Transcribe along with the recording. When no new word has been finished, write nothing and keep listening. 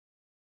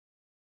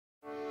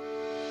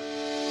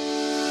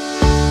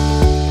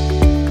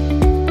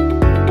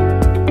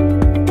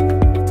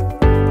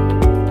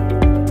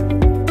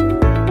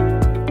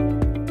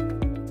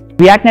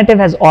React Native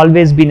has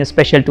always been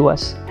special to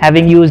us.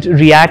 Having used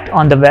React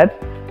on the web,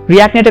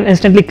 React Native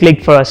instantly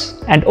clicked for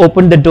us and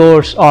opened the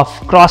doors of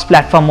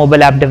cross-platform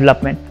mobile app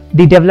development.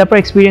 The developer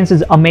experience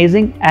is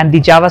amazing and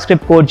the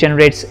JavaScript code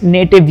generates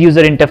native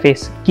user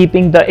interface,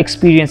 keeping the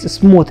experience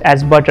smooth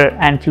as butter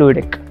and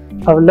fluidic.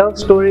 Our love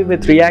story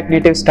with React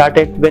Native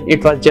started when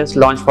it was just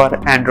launched for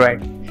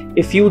Android.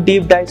 A few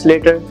deep dives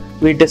later,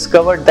 we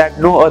discovered that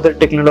no other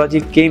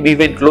technology came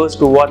even close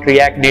to what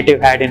React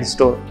Native had in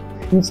store.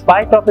 In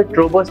spite of its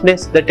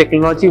robustness, the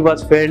technology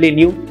was fairly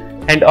new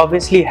and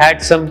obviously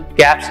had some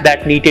gaps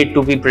that needed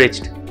to be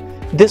bridged.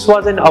 This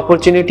was an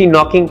opportunity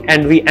knocking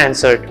and we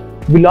answered.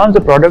 We launched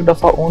a product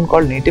of our own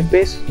called Native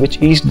Base,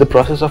 which eased the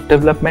process of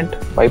development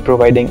by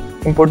providing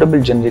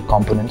importable generic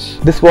components.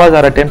 This was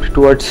our attempt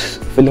towards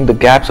filling the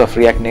gaps of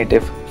React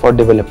Native for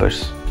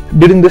developers.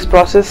 During this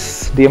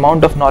process, the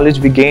amount of knowledge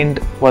we gained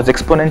was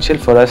exponential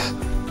for us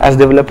as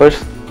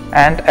developers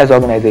and as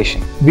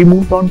organization. We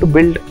moved on to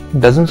build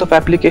dozens of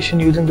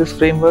applications using this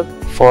framework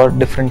for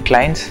different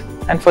clients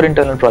and for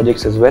internal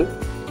projects as well,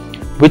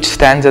 which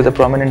stands as a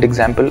prominent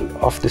example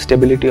of the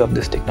stability of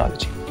this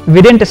technology.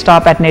 We didn't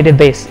stop at Native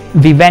Base.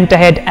 We went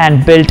ahead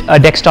and built a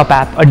desktop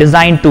app, a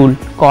design tool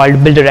called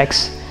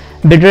BuilderX.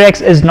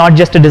 BuilderX is not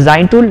just a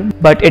design tool,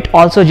 but it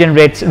also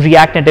generates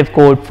React Native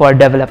code for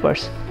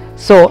developers.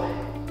 So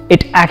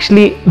it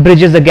actually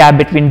bridges the gap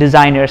between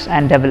designers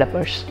and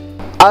developers.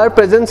 Our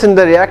presence in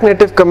the React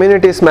Native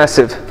community is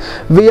massive.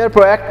 We are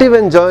proactive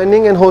in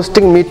joining and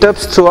hosting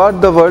meetups throughout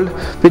the world,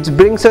 which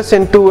brings us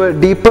into a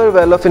deeper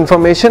well of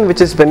information which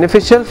is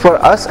beneficial for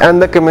us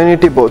and the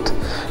community both.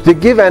 We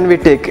give and we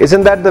take.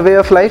 Isn't that the way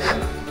of life?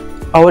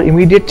 Our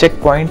immediate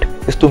checkpoint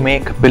is to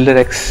make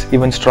BuilderX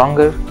even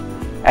stronger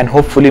and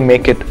hopefully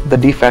make it the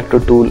de facto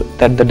tool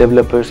that the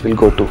developers will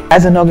go to.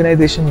 As an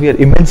organization, we are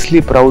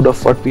immensely proud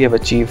of what we have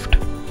achieved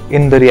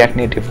in the React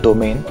Native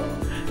domain,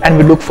 and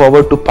we look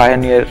forward to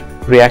pioneer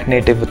React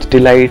Native with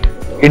delight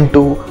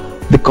into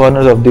the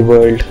corners of the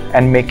world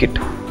and make it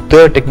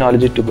the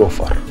technology to go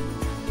for.